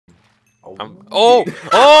Oh!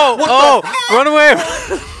 Run away!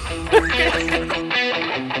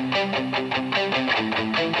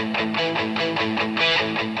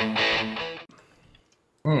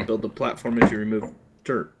 Build the platform as you remove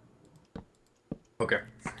dirt. Okay.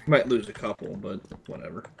 You might lose a couple, but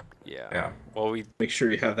whatever. Yeah. Well, we make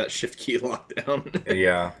sure you have that shift key locked down.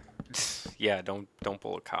 Yeah. Yeah, don't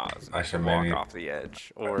pull a cause. I should walk maybe off the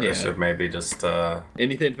edge. Or I should maybe just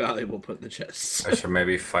anything valuable put in the chest. I should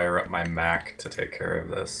maybe fire up my Mac to take care of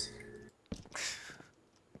this.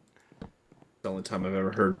 The only time I've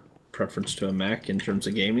ever heard preference to a Mac in terms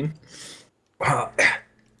of gaming. Well,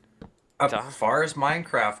 as far as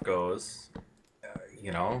Minecraft goes,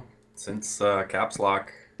 you know, since Caps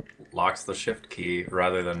Lock locks the shift key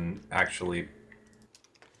rather than actually.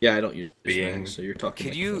 Yeah, I don't use being. Mac, so you're talking.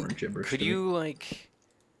 Could you like?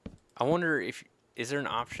 I wonder if is there an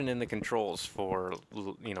option in the controls for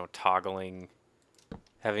toggling,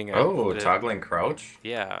 having a toggling crouch?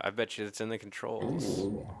 Yeah, I bet you it's in the controls.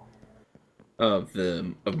 Ooh. Of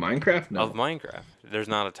Minecraft? No. Of Minecraft, there's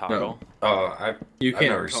not a toggle. No. I've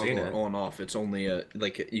never seen it on off. It's only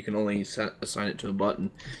you can only assign it to a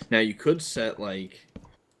button. Now you could set like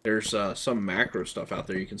there's some macro stuff out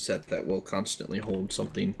there you can set that will constantly hold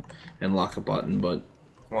something and lock a button, but.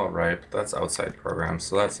 Well, right, but that's outside programs,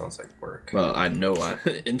 so that sounds like work. Well, I know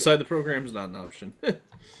inside the program is not an option.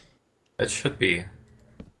 It should be.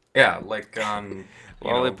 Yeah, like on.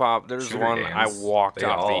 Lollipop, there's one games, I walked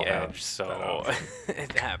off the have edge, so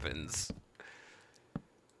it happens.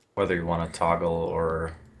 Whether you want to toggle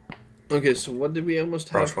or. Okay, so what did we almost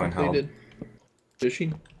have completed?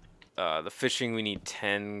 Fishing? The fishing, we need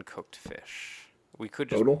 10 cooked fish. We could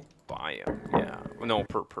just total buy them. Yeah, no,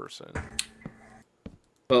 per person.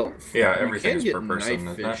 Well, yeah, everything's per person.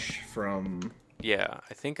 Knife fish from. Yeah,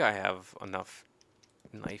 I think I have enough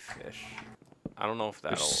knife fish. I don't know if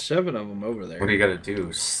that'll. There's 7 of them over there. What do you gotta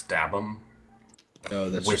do? Stab them? No,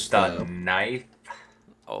 that's with just the knife.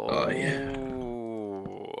 Oh yeah.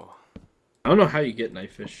 I don't know how you get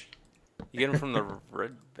knife fish. You get them from the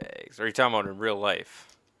red bags. Or are you talking about in real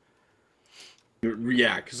life?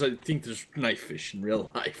 Yeah, because I think there's knife fish in real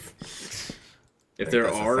life. If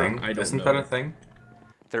there are, I don't know. Isn't that a thing?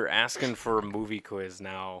 They're asking for a movie quiz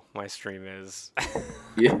now. My stream is.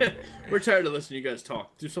 Yeah, we're tired of listening to you guys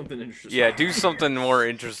talk. Do something interesting. Yeah, do something more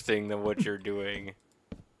interesting than what you're doing.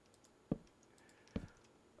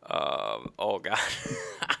 Oh god.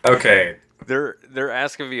 Okay. They're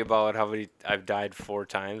asking me about how many I've died 4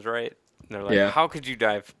 times, right? And they're like, how could you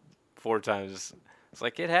die 4 times? It's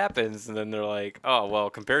like, it happens. And then they're like, oh, well,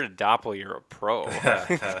 compared to Doppel, you're a pro.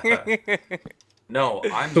 No,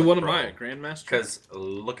 I'm so what am I, a grandmaster? Because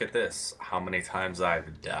look at this, how many times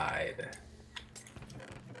I've died.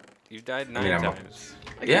 You've died 9 times.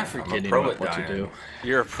 Yeah, I'm a pro at dying.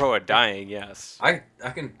 You're a pro at dying, yes. I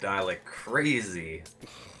can die like crazy.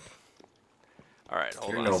 All right,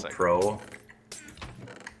 hold on a second. You're no pro.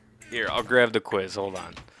 Here, I'll grab the quiz. Hold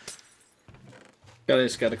on.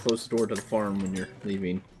 Guys, gotta close the door to the farm when you're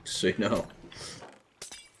leaving, so you know.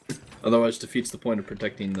 Otherwise, defeats the point of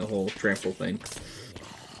protecting the whole trample thing.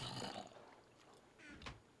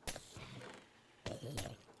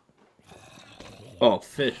 Oh,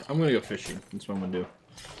 fish. I'm gonna go fishing. That's what I'm gonna do.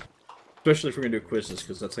 Especially if we're gonna do quizzes,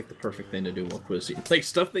 because that's like the perfect thing to do while quizzing. Like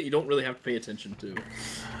stuff that you don't really have to pay attention to.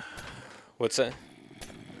 What's that?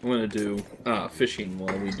 I'm gonna do fishing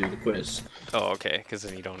while we do the quiz. Oh, okay, because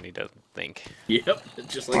then you don't need to think. Yep,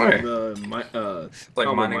 just like the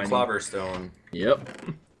like mining clobberstone. Yep.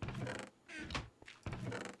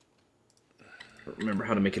 Remember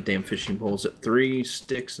how to make a damn fishing pole. Is it 3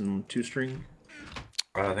 sticks and 2 string?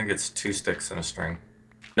 I think it's 2 sticks and a string.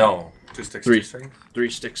 No, 2 sticks, 3 strings. 3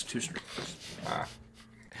 sticks, 2 strings.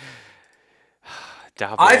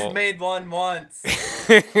 I've made one once.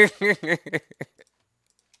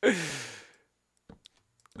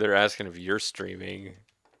 They're asking if you're streaming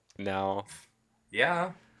now.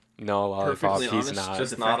 Yeah. No, Lollipop, Perfectly he's honest, not.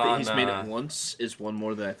 Just the fact that he's made it once is one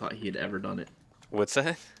more than I thought he had ever done it. What's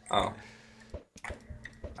that? Oh.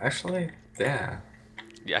 Actually, yeah.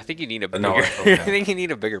 Yeah, I think you need a bigger. I think you need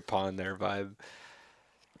a bigger pond there, Vibe.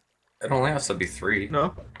 It only has to be 3.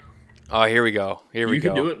 No. Oh, here we go. Here we go.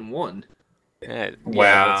 You can do it in 1. Yeah,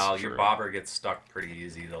 wow, your bobber gets stuck pretty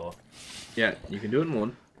easy though. Yeah, you can do it in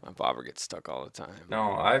 1. My bobber gets stuck all the time.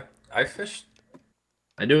 No, I fished.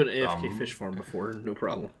 I do an AFK fish farm before, no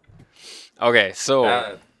problem. Okay, so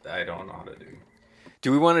I don't know how to do.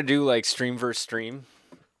 Do we want to do like stream versus stream,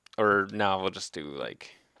 or no? We'll just do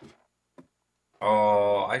like.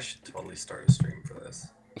 Oh, I should totally start a stream for this.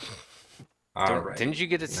 All right. Didn't you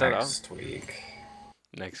get it set up next week?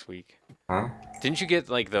 Next week. Huh? Didn't you get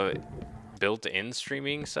like the built-in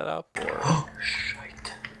streaming setup, or? Oh shit.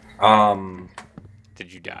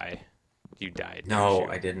 Did you die? You died. No,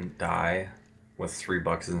 I didn't die. With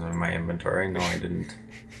 $3 in my inventory. No, I didn't.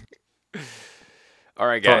 All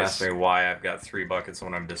right, Don't guys. ask me why I've got 3 buckets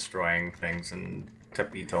when I'm destroying things and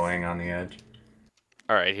tippy-toeing on the edge.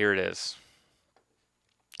 All right, here it is.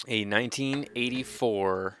 A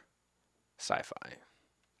 1984 sci-fi.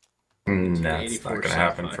 That's not gonna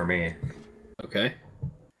happen for me. Okay.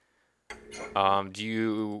 Do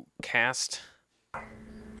you cast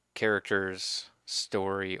characters,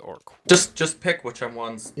 story, or quote? Just pick whichever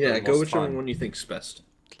one's Yeah, the go most whichever fun. one you think's best.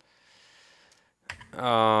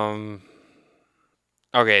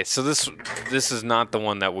 Okay, so this is not the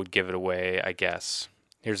one that would give it away, I guess.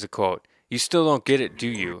 Here's a quote. You still don't get it, do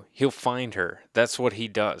you? He'll find her. That's what he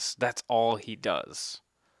does. That's all he does.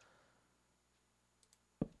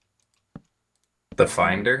 The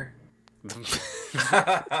Finder?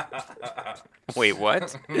 Wait,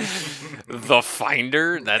 what? The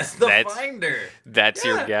Finder? That's Finder. That's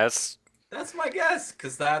your guess? That's my guess,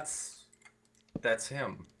 because that's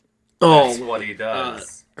him. Oh, That's what he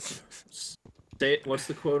does. Say it. What's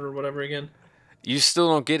the quote or whatever again? You still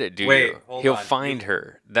don't get it, do Wait, you? hold He'll on. find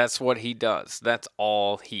her. That's what he does. That's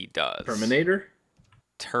all he does. Terminator?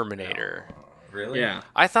 Terminator. Really? Yeah.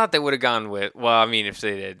 I thought they would have gone with, well, I mean, if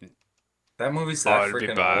they did. That movie's that I'll be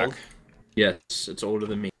freaking back. old. Yes, it's older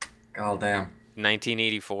than me. God damn.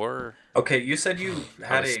 1984? Okay, you said you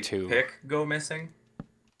had was a 2. pick go missing?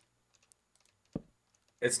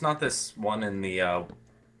 It's not this one in the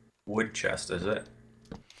wood chest, is it?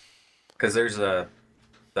 Because there's a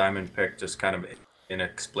diamond pick just kind of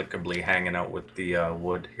inexplicably hanging out with the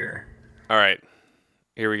wood here. All right.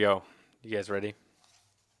 Here we go. You guys ready?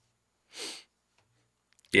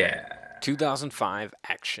 Yeah. 2005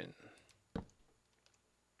 action.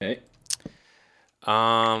 Okay.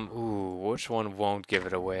 Which one won't give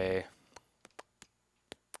it away?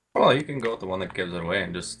 Well, you can go with the one that gives it away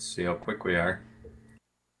and just see how quick we are.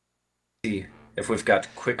 See if we've got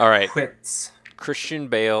quick All right. quits. Christian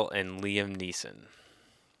Bale and Liam Neeson.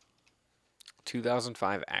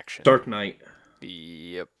 2005 action. Dark Knight.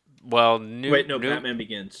 Yep. Well, Wait, no, Batman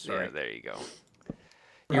Begins. Sorry. Yeah, there you go.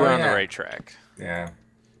 You were on the right track. Yeah.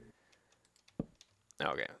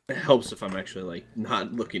 Okay. It helps if I'm actually like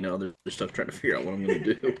not looking at other stuff, trying to figure out what I'm gonna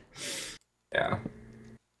do. Yeah.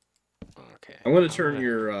 Okay. I'm gonna turn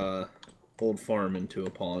your old farm into a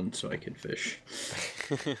pond so I can fish.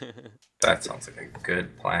 That sounds like a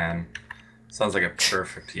good plan. Sounds like a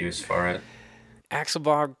perfect use for it.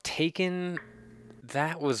 Axelbog Taken.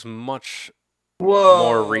 That was much Whoa.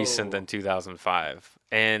 more recent than 2005,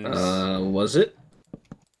 and was it?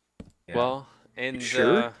 Yeah. well, and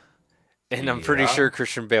Sure? and I'm pretty Yeah. sure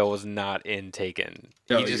Christian Bale was not in Taken.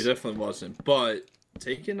 No, He he just, definitely wasn't. But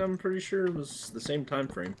Taken, I'm pretty sure it was the same time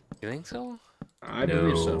frame. you think so? I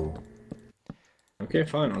believe so. Okay,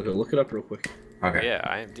 fine. I'll go look it up real quick. Okay. Yeah,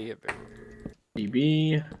 IMDb.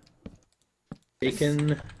 DB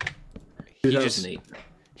Taken 2008.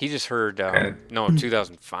 He just heard. Okay. No,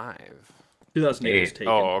 2005. 2008 was Taken.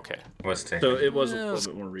 Oh, okay. Was taken. So it was a Yeah,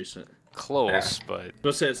 little bit more recent. Close, but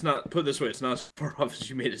Let's say it's not. Put it this way, it's not as far off as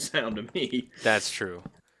you made it sound to me. that's true.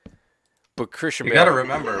 But Christian You Bale. gotta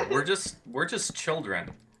remember, we're just children.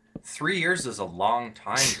 3 years is a long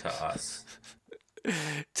time to us.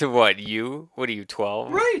 To what, you? What are you,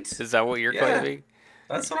 12? Right. Is that what you're Yeah. claiming?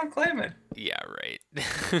 That's what I'm claiming. Yeah, right.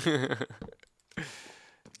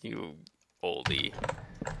 You oldie.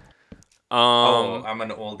 Oh, I'm an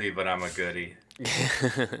oldie, but I'm a goodie.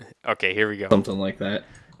 Okay, here we go. Something like that.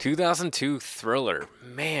 2002 Thriller.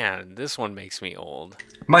 Man, this one makes me old.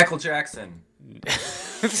 Michael Jackson.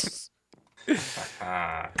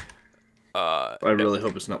 Ah. I really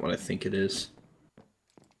hope it's not what I think it is.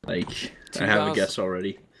 Like, I have a guess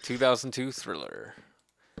already. 2002 Thriller.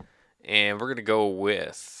 And we're going to go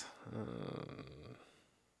with...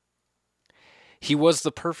 he was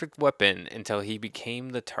the perfect weapon until he became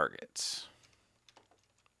the target.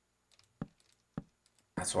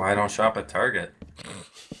 That's why I don't shop at Target.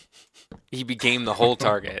 He became the whole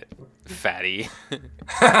target. Fatty.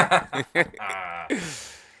 Ah.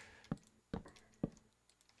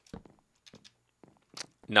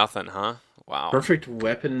 Nothing, huh? Wow. Perfect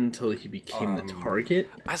weapon until he became the target?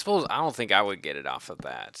 I suppose I don't think I would get it off of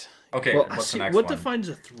that. Okay, Well, what's see, the next what one? defines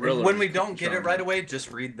a thriller? When we don't get it genre? right away,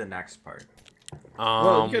 just read the next part.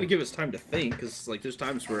 Well, you gotta give us time to think, because like there's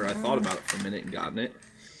times where I thought about it for a minute and gotten it.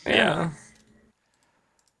 Yeah.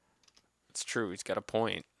 It's true. He's got a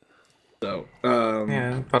point. So,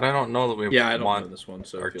 Yeah, but I don't know that we yeah, I don't want know this one.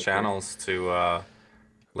 So our feel free. channels to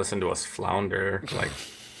listen to us flounder like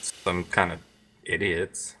some kind of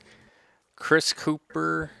idiots. Chris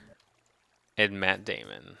Cooper and Matt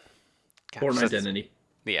Damon. Born Identity.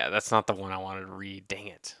 Yeah, that's not the one I wanted to read. Dang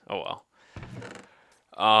it. Oh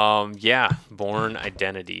well. Yeah, Born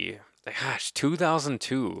Identity. Gosh,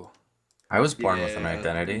 2002. I was born with an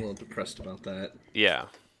identity. I'm a little depressed about that. Yeah.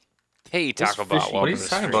 Hey, Taco Bot. What are you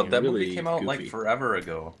talking about? That movie really came out goofy. like forever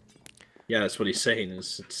ago. Yeah, that's what he's saying.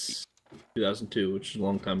 It's 2002, which is a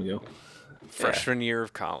long time ago. Freshman year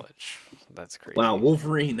of college. That's crazy. Wow,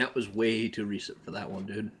 Wolverine. That was way too recent for that one,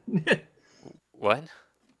 dude. What?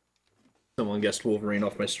 Someone guessed Wolverine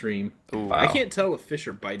off my stream. Ooh. Wow. I can't tell if fish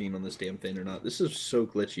are biting on this damn thing or not. This is so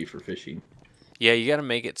glitchy for fishing. Yeah, you got to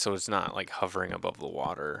make it so it's not like hovering above the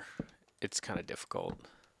water. It's kind of difficult.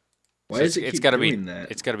 Why So is it keep doing that?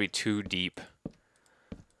 It's got to be too deep.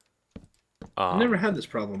 I've never had this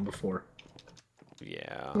problem before.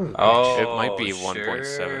 Yeah. Oh, it might be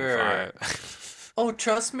 1.75. Oh,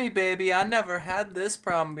 trust me, baby. I never had this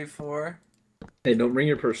problem before. Hey, don't bring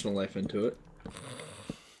your personal life into it.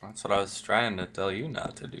 That's what I was trying to tell you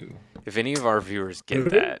not to do. If any of our viewers get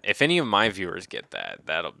that, if any of my viewers get that,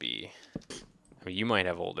 that'll be... I mean, you might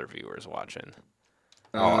have older viewers watching.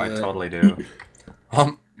 Oh, I totally do.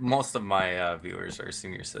 Most of my viewers are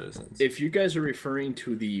senior citizens. If you guys are referring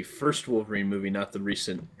to the first Wolverine movie, not the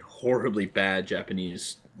recent horribly bad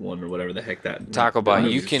Japanese one or whatever the heck that... Taco Bot,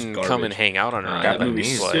 you movie's can just come and garbage. hang out on our That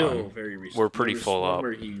movie's Japanese still one. very recent. We're pretty There was full one up.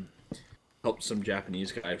 where he helped some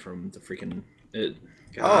Japanese guy from the freaking... Oh,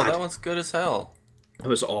 God, that one's good as hell. that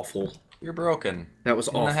was awful. You're broken. That was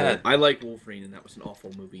In the awful. head. I like Wolverine, and that was an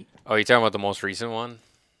awful movie. Oh, you talking about the most recent one?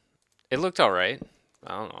 It looked all right.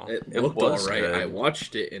 I don't know. It It looked was all right. good. I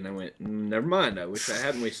watched it, and I went, never mind. I wish I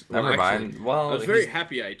hadn't wasted... Never mind. Actually, Well, I was very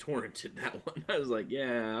happy I torrented that one. I was like,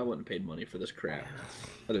 yeah, I wouldn't have paid money for this crap.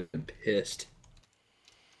 I'd have been pissed.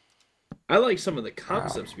 I like some of the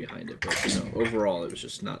concepts behind it, but overall, it was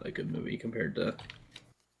just not a good movie compared to...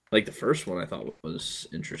 Like, the first one I thought was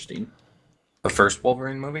interesting. the first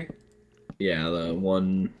Wolverine movie? Yeah, the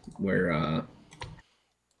one where,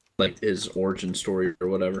 like, his origin story or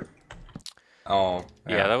whatever. Oh,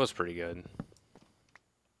 Yeah, that was pretty good.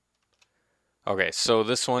 Okay, so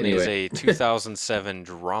this one is Anyway. a 2007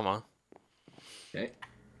 drama, Okay.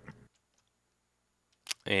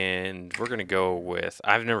 and we're gonna go with.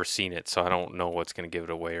 I've never seen it, so I don't know what's gonna give it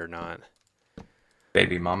away or not.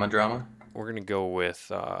 Baby mama drama? We're gonna go with.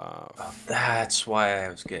 That's why I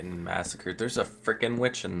was getting massacred. There's a freaking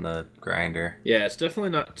witch in the grinder. Yeah, it's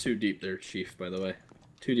definitely not too deep there, Chief, by the way.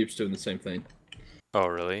 Too Deep's doing the same thing. Oh,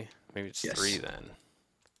 really? Maybe it's Yes. 3 then.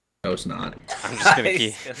 No, it's not. I'm just gonna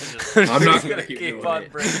keep. I'm not gonna gonna keep keep doing on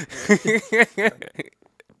it. breaking.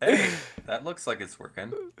 Hey, that looks like it's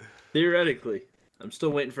working. Theoretically. I'm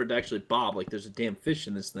still waiting for it to actually bob, like there's a damn fish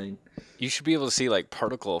in this thing. You should be able to see like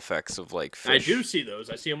particle effects of like fish. I do see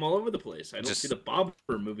those. I see them all over the place. I don't Just- see the bobber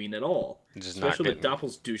moving at all. Just not Especially with getting-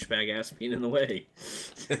 Doppel's douchebag ass being in the way.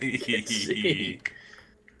 Can't see.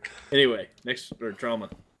 Anyway, next or drama.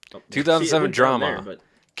 Oh, 2007 see, it went down drama. there, but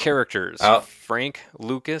Characters: Oh. Frank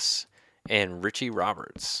Lucas and Richie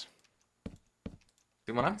Roberts.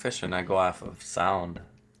 See, when I'm fishing, I go off of sound.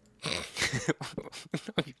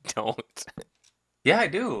 No, you don't. Yeah, I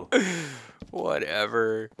do.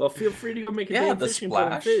 Whatever. well, feel free to go make a Yeah, damn the fishing pole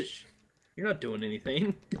and splash. fish. You're not doing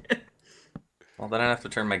anything. Well, then I have to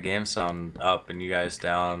turn my game sound up and you guys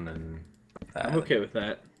down, and that. I'm okay with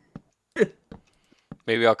that.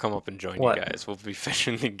 Maybe I'll come up and join What? you guys. We'll be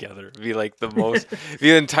fishing together. It'll be like the most,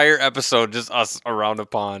 the entire episode, just us around a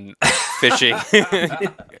pond fishing. Well,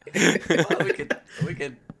 we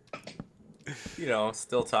could,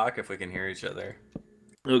 still talk if we can hear each other.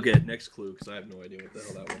 Okay, next clue, because I have no idea what the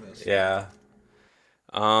hell that one is. Yeah.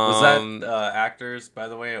 Was that actors, by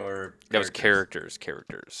the way, or that was characters?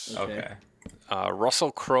 characters. Okay. Okay.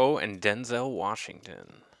 Russell Crowe and Denzel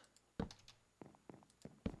Washington.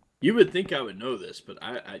 You would think I would know this, but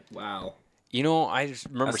I wow. You know, I just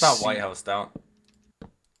remember. That's not seeing- White House Down.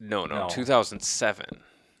 No, No. 2007.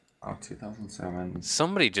 Oh, 2007.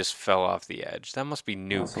 Somebody just fell off the edge. That must be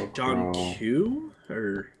Nuke. Russell John Crowe. Q?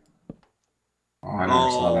 Or Oh, I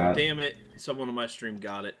never saw that. damn it. Someone on my stream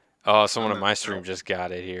got it. Oh, someone I'm on not my sure. stream just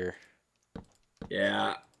got it here.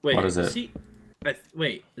 Yeah. Wait, What is it?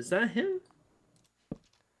 Wait, is that him?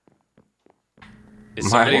 Is My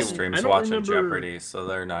somebody? whole stream's I don't watching remember- Jeopardy, so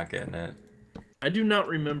they're not getting it. I do not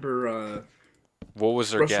remember What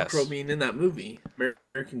was their Russell guess? Crowe being in that movie.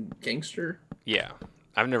 American Gangster? Yeah,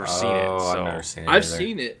 I've never seen it. Oh, So I've never seen it. I've either.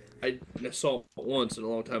 seen it. I saw it once and a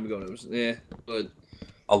long time ago and it was but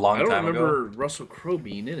a long I don't time remember ago. Russell Crowe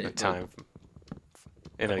being in it. a but- time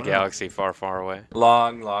in a Wow. galaxy far, far away.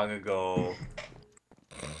 Long, long ago.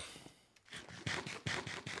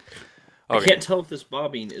 I can't tell if this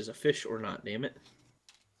bobbing is a fish or not. Damn it!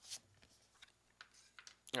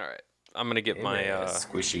 All right, I'm gonna get my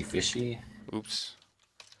squishy fishy. Oops.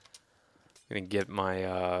 I'm gonna get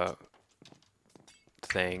my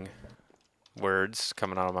thing. Words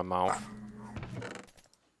coming out of my mouth.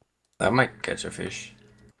 That might catch a fish.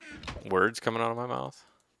 Words coming out of my mouth.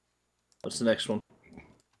 What's the next one?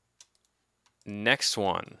 Next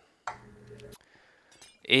one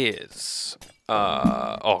is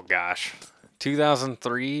oh gosh,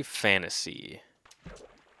 2003 fantasy.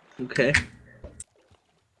 Okay.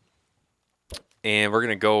 And we're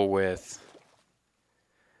gonna go with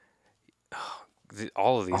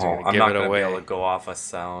all of these are gonna I'm give not it gonna away. be able to go off a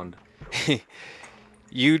sound.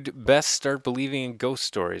 You'd best start believing in ghost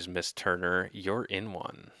stories, Miss Turner. You're in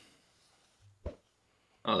one.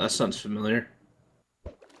 Oh, that sounds familiar.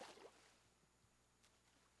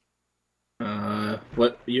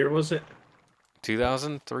 What year was it?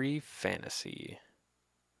 2003 fantasy.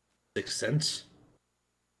 Sixth Sense?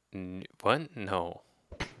 What? No.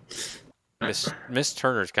 Miss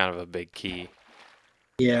Turner's kind of a big key.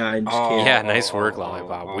 Yeah, I just can't. Yeah, nice work,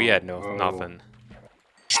 Lollipop. We had nothing.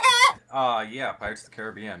 Yeah, Pirates of the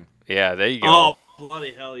Caribbean. Yeah, there you go. Oh,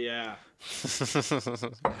 bloody hell yeah.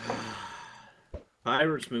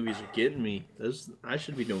 Pirates movies are getting me. I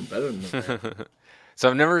should be doing better than that. So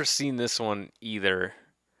I've never seen this one either.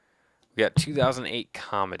 We got 2008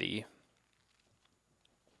 comedy.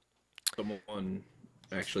 Someone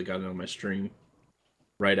actually got it on my stream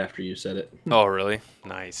right after you said it. Oh, really?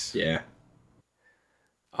 Nice. Yeah.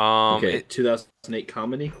 Okay, 2008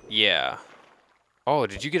 comedy? Yeah. Oh,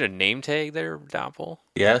 did you get a name tag there, Doppel?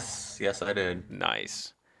 Yes, I did.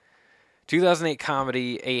 Nice. 2008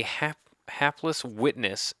 comedy, a hapless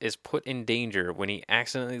witness is put in danger when he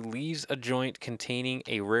accidentally leaves a joint containing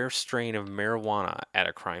a rare strain of marijuana at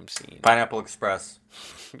a crime scene. Pineapple Express.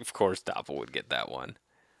 Of course, Doppel would get that one.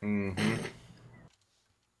 Mm-hmm.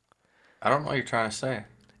 I don't know what you're trying to say.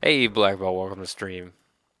 Hey, Black Belt, welcome to stream.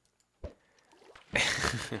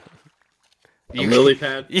 Lily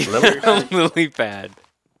pad? Lily pad.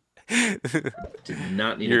 Did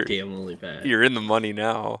not need a damn lily pad. You're in the money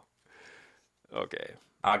now. Okay.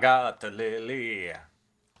 I got the lily.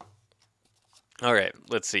 All right,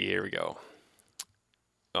 let's see. Here we go.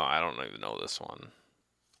 Oh, I don't even know this one.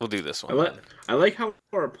 We'll do this one. I like how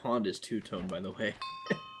our pond is two-tone, by the way.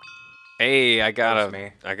 Hey, I got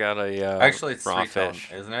a actually it's raw three-tone,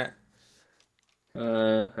 fish, isn't it?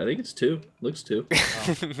 I think it's two. Looks two.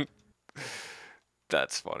 Oh.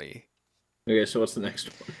 That's funny. Okay, so what's the next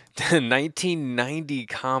one? 1990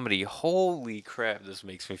 comedy. Holy crap, this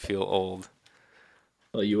makes me feel old.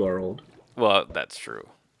 Well, you are old. Well, that's true.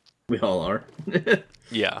 We all are.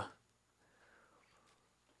 Yeah.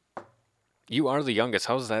 You are the youngest.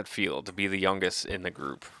 How does that feel to be the youngest in the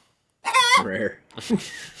group? Rare.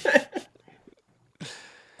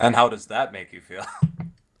 And how does that make you feel?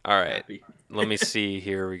 All right. Let me see.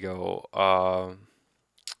 Here we go.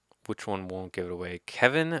 Which one won't give it away?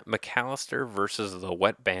 Kevin McAllister versus the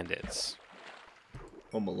Wet Bandits.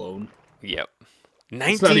 Home Alone. Yep.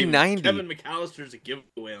 1990. Kevin McAllister's a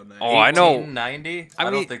giveaway on that. Oh, I know. 1890? I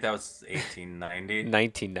don't think that was 1890.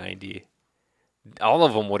 1990. All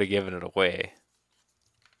of them would have given it away.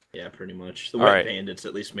 Yeah, pretty much. The Wet Bandits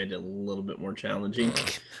at least made it a little bit more challenging.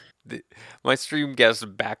 My stream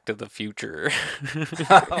guessed Back to the Future.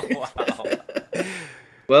 Oh, wow.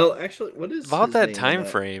 Well, actually, what is about his that name time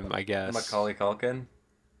frame? I guess Macaulay Culkin.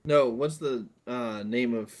 No, what's the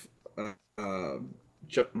name of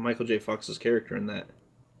Michael J. Fox's character in that?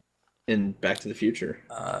 In Back to the Future.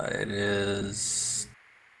 It is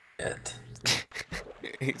it.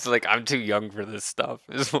 He's like, I'm too young for this stuff.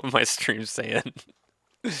 Is what my stream's saying.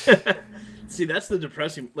 See, that's the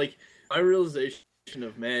depressing. Like, my realization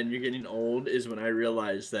of, man, you're getting old is when I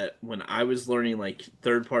realized that when I was learning like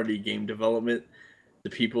third-party game development, the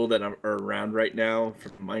people that are around right now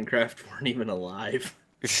from Minecraft weren't even alive.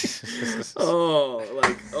 Oh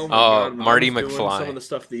my God, Marty Mom's doing McFly. Some of the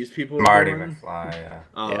stuff these people Marty are doing. McFly, yeah.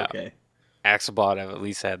 Oh, Yeah. okay. Axelbot, I've at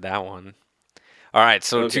least had that one. All right,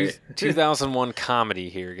 so Okay. 2001 comedy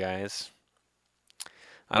here, guys.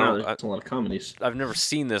 There's a lot of comedies. I've never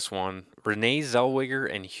seen this one. Renee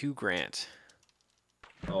Zellweger and Hugh Grant.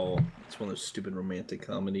 Oh, it's one of those stupid romantic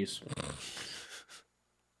comedies.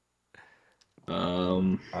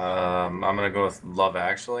 I'm gonna go with Love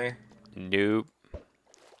Actually. Nope.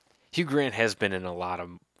 Hugh Grant has been in a lot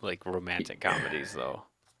of like romantic comedies though.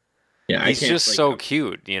 Yeah, he's just so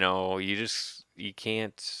cute, you know. You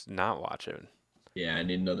can't not watch it. Yeah, I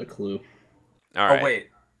need another clue. All right. Oh wait,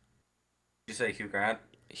 did you say Hugh Grant?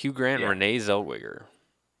 Hugh Grant, Yeah. Renee Zellweger.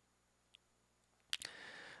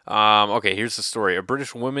 Okay, here's the story. A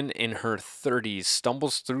British woman in her 30s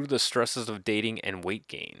stumbles through the stresses of dating and weight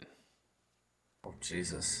gain. Oh,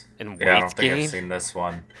 Jesus. And Yeah, I weight don't think gain? I've seen this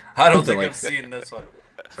one. I don't think Something I've seen this one.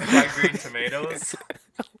 Fried green tomatoes.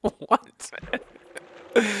 What?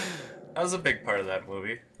 That was a big part of that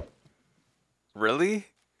movie. Really?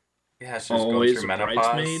 Yeah, she was going Always through a menopause,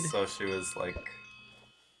 bridesmaid? so she was like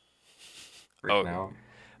freaking out.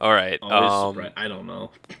 All right. I don't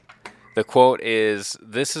know. The quote is,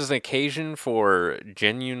 "This is an occasion for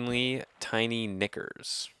genuinely tiny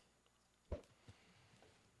knickers."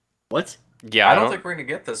 What? Yeah, I don't think we're gonna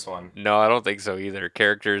get this one. No, I don't think so either.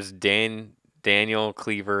 Characters Daniel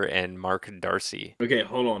Cleaver and Mark Darcy. Okay,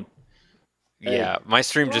 hold on. Yeah, my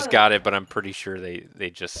stream just got it, but I'm pretty sure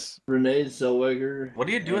they just. Renee Zellweger. What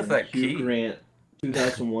do you do with that Hugh key? Grant,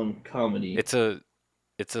 2001 comedy. It's a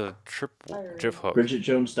trip hook. Bridget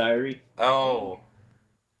Jones' Diary. Oh.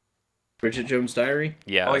 Bridget Jones' Diary.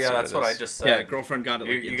 Yeah. Oh yeah, that's what I just said. Yeah, girlfriend got it.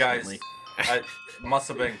 Like you guys, instantly. I must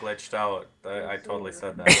have been glitched out. I totally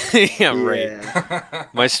said that. Yeah,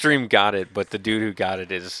 right. My stream got it, but the dude who got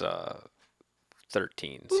it is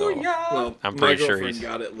 13. So Well, I'm pretty my sure girlfriend he's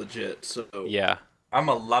got it legit. So yeah. I'm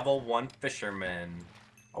a level 1 fisherman.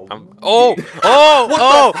 Run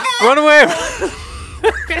away!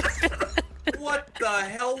 What the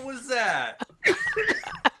hell was that?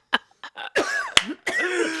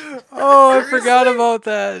 Oh, I forgot about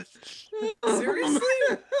that. Seriously?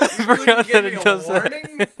 I forgot that it does that.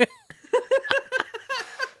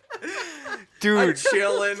 Dude, I'm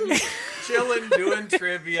chilling, doing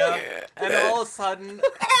trivia, and all of a sudden,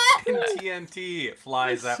 TNT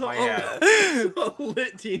flies at my head. So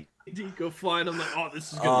lit TNT go flying. I'm like, oh,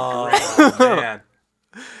 this is gonna be great. Oh man,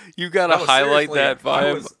 you gotta No, highlight seriously, that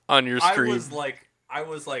vibe on your stream. I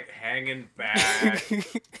was like hanging back,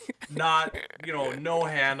 not no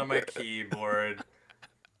hand on my keyboard.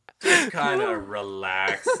 Just kind of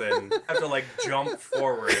relax and have to like jump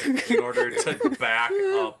forward in order to back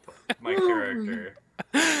up my character.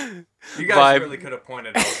 You guys really could have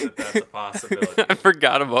pointed out that that's a possibility. I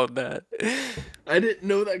forgot about that. I didn't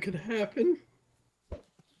know that could happen.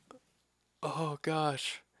 Oh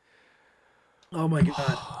gosh. Oh my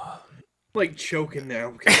god. I'm like choking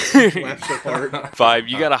now because I laughed so hard. Vibe,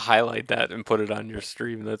 you gotta highlight that and put it on your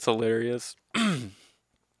stream. That's hilarious.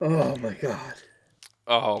 Oh my god.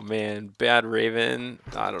 Oh man, Bad Raven.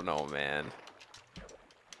 I don't know, man.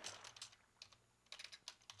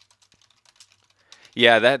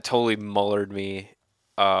 Yeah, that totally mullered me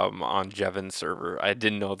on Jevon's server. I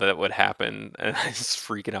didn't know that it would happen, and I was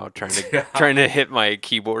freaking out trying to hit my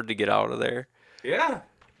keyboard to get out of there. Yeah.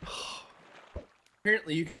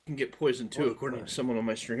 Apparently you can get poisoned too, according to someone on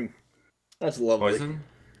my stream. That's lovely. Poison?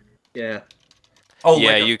 Yeah. Oh,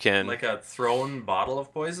 yeah, like you can. Like a thrown bottle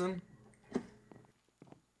of poison?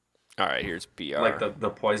 All right, here's BR. Like the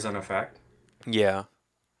poison effect? Yeah.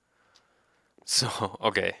 So,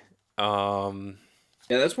 okay.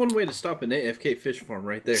 Yeah, that's one way to stop an AFK fish farm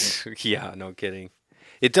right there. Yeah, no kidding.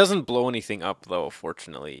 It doesn't blow anything up though,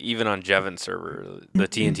 fortunately. Even on Jevon's server, the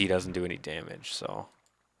TNT doesn't do any damage, so.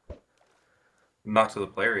 Not to the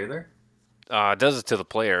player either? It does it to the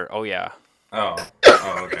player. Oh yeah. Oh,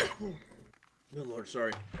 okay. Good lord,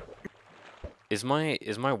 sorry. Is my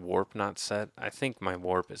warp not set? I think my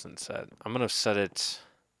warp isn't set. I'm gonna set it.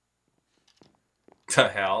 To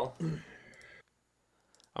hell?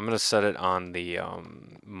 I'm gonna set it on the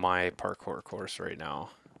my parkour course right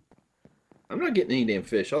now. I'm not getting any damn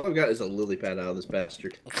fish. All I've got is a lily pad out of this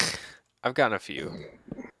bastard. I've gotten a few.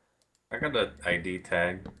 I got an ID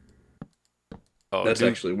tag. Oh, that's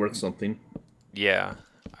actually worth something. Yeah,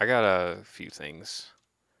 I got a few things.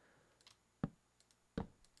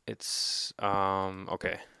 It's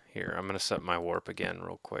okay. Here, I'm gonna set my warp again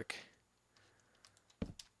real quick.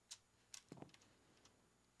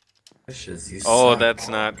 Oh, that's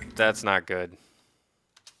not good.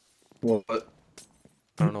 What? I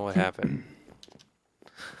don't know what happened.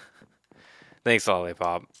 Thanks,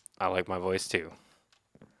 Lollipop. I like my voice too.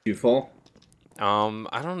 You fall? I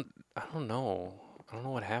don't know. I don't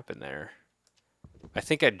know what happened there. I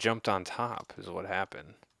think I jumped on top is what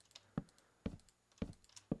happened.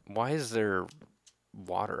 Why is there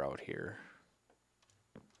water out here?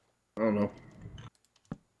 I don't know.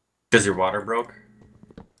 Because your water broke?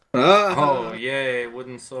 Oh, yay,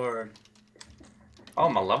 wooden sword. Oh,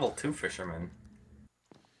 I'm a level 2 fisherman.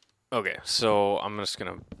 Okay, so I'm just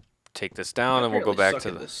gonna take this down and we'll go back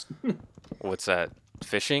to this. What's that?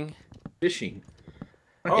 Fishing? Fishing.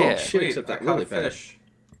 Oh, yeah, shit, except that I caught lily a pad. fish.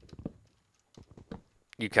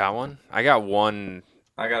 You got one? I got one.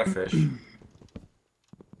 I got a fish.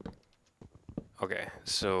 Okay,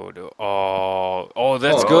 so oh,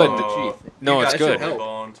 that's good. No, it's good.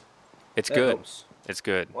 It's That good. helps. It's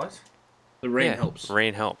good. What? The rain Yeah, helps.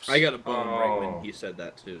 Rain helps. I got a bone right when he said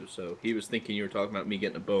that too. So he was thinking you were talking about me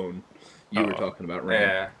getting a bone. You were talking about rain.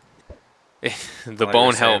 Yeah. The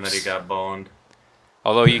bone helps. That he got boned.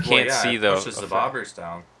 Although you can't see it the pushes the bobbers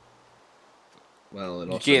down. Well, it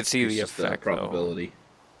also can't see the increases effect, though. probability.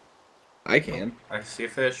 I can. I see a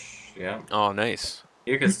fish. Yeah. Oh, nice.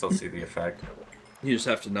 You can still see the effect. You just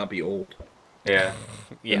have to not be old. Yeah.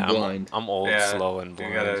 Yeah, And blind. I'm old, Yeah, slow, and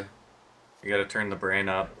blind. You gotta turn the brain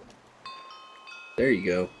up. There you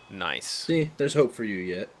go. Nice. See, there's hope for you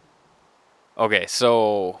yet. Okay,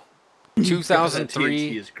 so 2003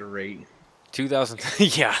 TNT is great. 2000.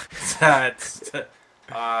 Yeah.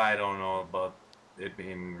 I don't know about it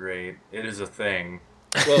being great. It is a thing.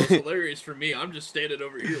 Well, it's hilarious for me. I'm just standing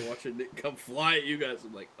over here watching it come fly at you guys.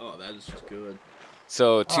 I'm like, oh, that is just good.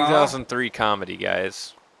 So 2003 comedy,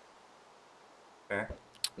 guys. Okay.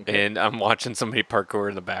 And I'm watching somebody parkour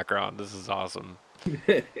in the background. This is awesome.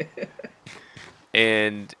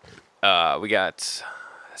 And we got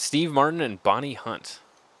Steve Martin and Bonnie Hunt.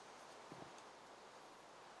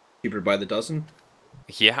 Cheaper by the dozen?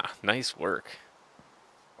 Yeah, nice work.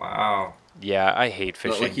 Wow. Yeah, I hate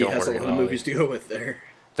fishing. Not like he Don't has a worry lot of about movies it. to go with there.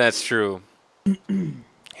 That's true.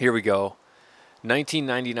 Here we go.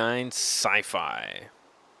 1999 sci-fi.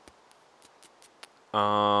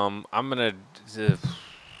 I'm gonna.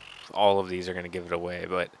 All of these are gonna give it away,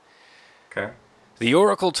 but. Okay. The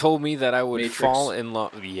Oracle told me that I would Matrix. fall in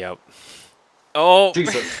love. Yep. Oh.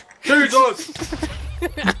 Jesus. Jesus.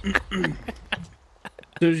 As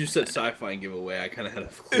soon as you said sci-fi and giveaway, I kind of had a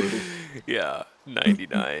clue. Yeah,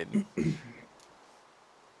 99.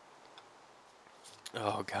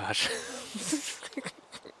 Oh gosh.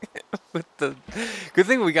 With the good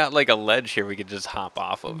thing we got like a ledge here we could just hop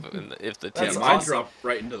off of if the Yeah, That's mine awesome. dropped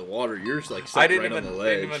right into the water. Yours like set I didn't right on the even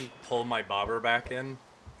ledge. didn't even pull my bobber back in,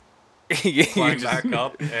 You climbed just- back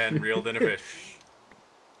up, and reeled in a fish.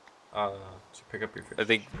 Did you pick up your fish? I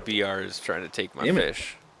think BR is trying to take my Damn it.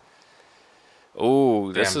 fish.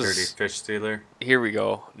 Oh, this Damn is dirty fish stealer. here we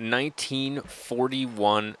go.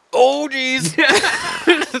 1941. Oh jeez.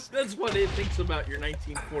 That's what it thinks about your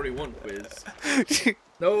 1941 quiz.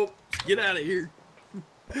 Nope. Get out of here.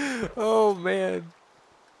 Oh man.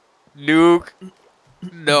 Nuke.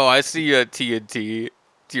 No, I see a TNT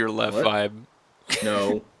to your left What? vibe.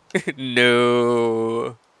 No.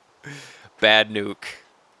 No. Bad nuke.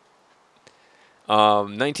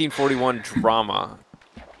 1941 drama.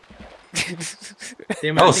 Damn it, Oh, I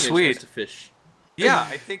think I sweet. chose to fish. Yeah,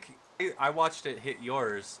 I think I watched it hit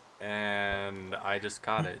yours, and I just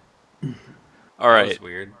caught it. All That right. was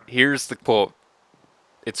weird. Here's the quote.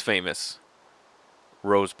 It's famous.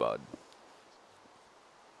 Rosebud.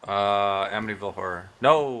 Amityville Horror.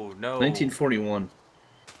 No. 1941.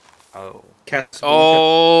 Oh. Cats.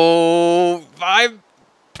 Oh, vibe.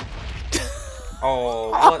 Oh,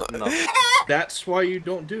 what in the... That's why you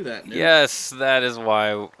don't do that, Nick. Yes, that is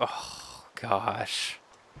why. Oh gosh.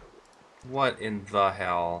 What in the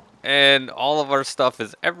hell? And all of our stuff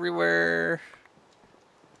is everywhere.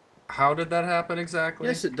 How did that happen exactly?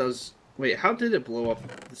 Yes, it does. Wait, how did it blow up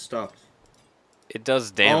the stuff? It does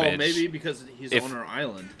damage. Oh, maybe because he's If- on our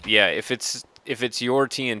island. Yeah, if it's your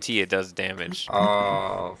TNT, it does damage.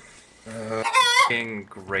 Oh, fucking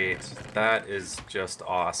great. That is just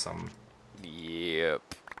awesome. Yep.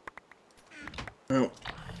 Oh.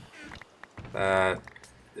 That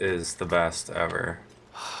is the best ever.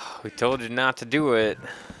 We told you not to do it.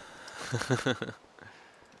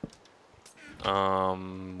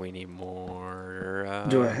 We need more.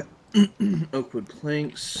 Do I oakwood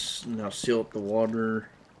planks? Now seal up the water.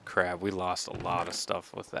 Crap, we lost a lot of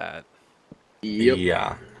stuff with that. Yep.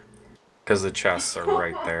 Yeah. Because the chests are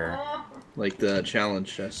right there. Like the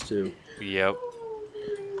challenge chest too. Yep.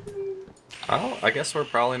 Oh, I guess we're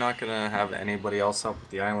probably not going to have anybody else up at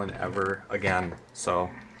the island ever again. So,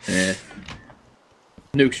 Eh.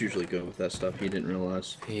 Nukes usually go with that stuff. He didn't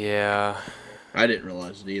realize. Yeah, I didn't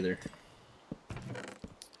realize it either.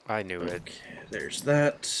 I knew it. Okay, there's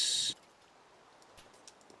that.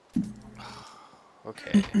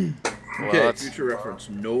 Okay. Well, Okay, that's, future reference.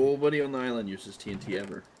 Nobody on the island uses TNT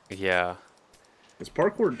ever. yeah. Is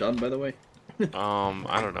parkour done, by the way?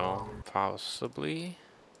 I don't know. Possibly.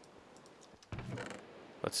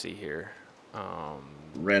 Let's see here.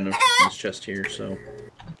 Random this chest here, so.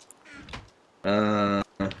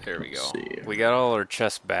 There we go. see. We got all our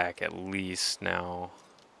chests back at least now.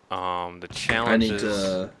 The I challenge need is...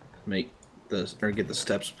 to make the or get the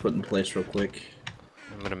steps put in place real quick.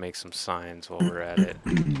 I'm gonna make some signs while we're at it.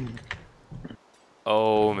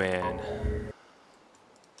 Oh man.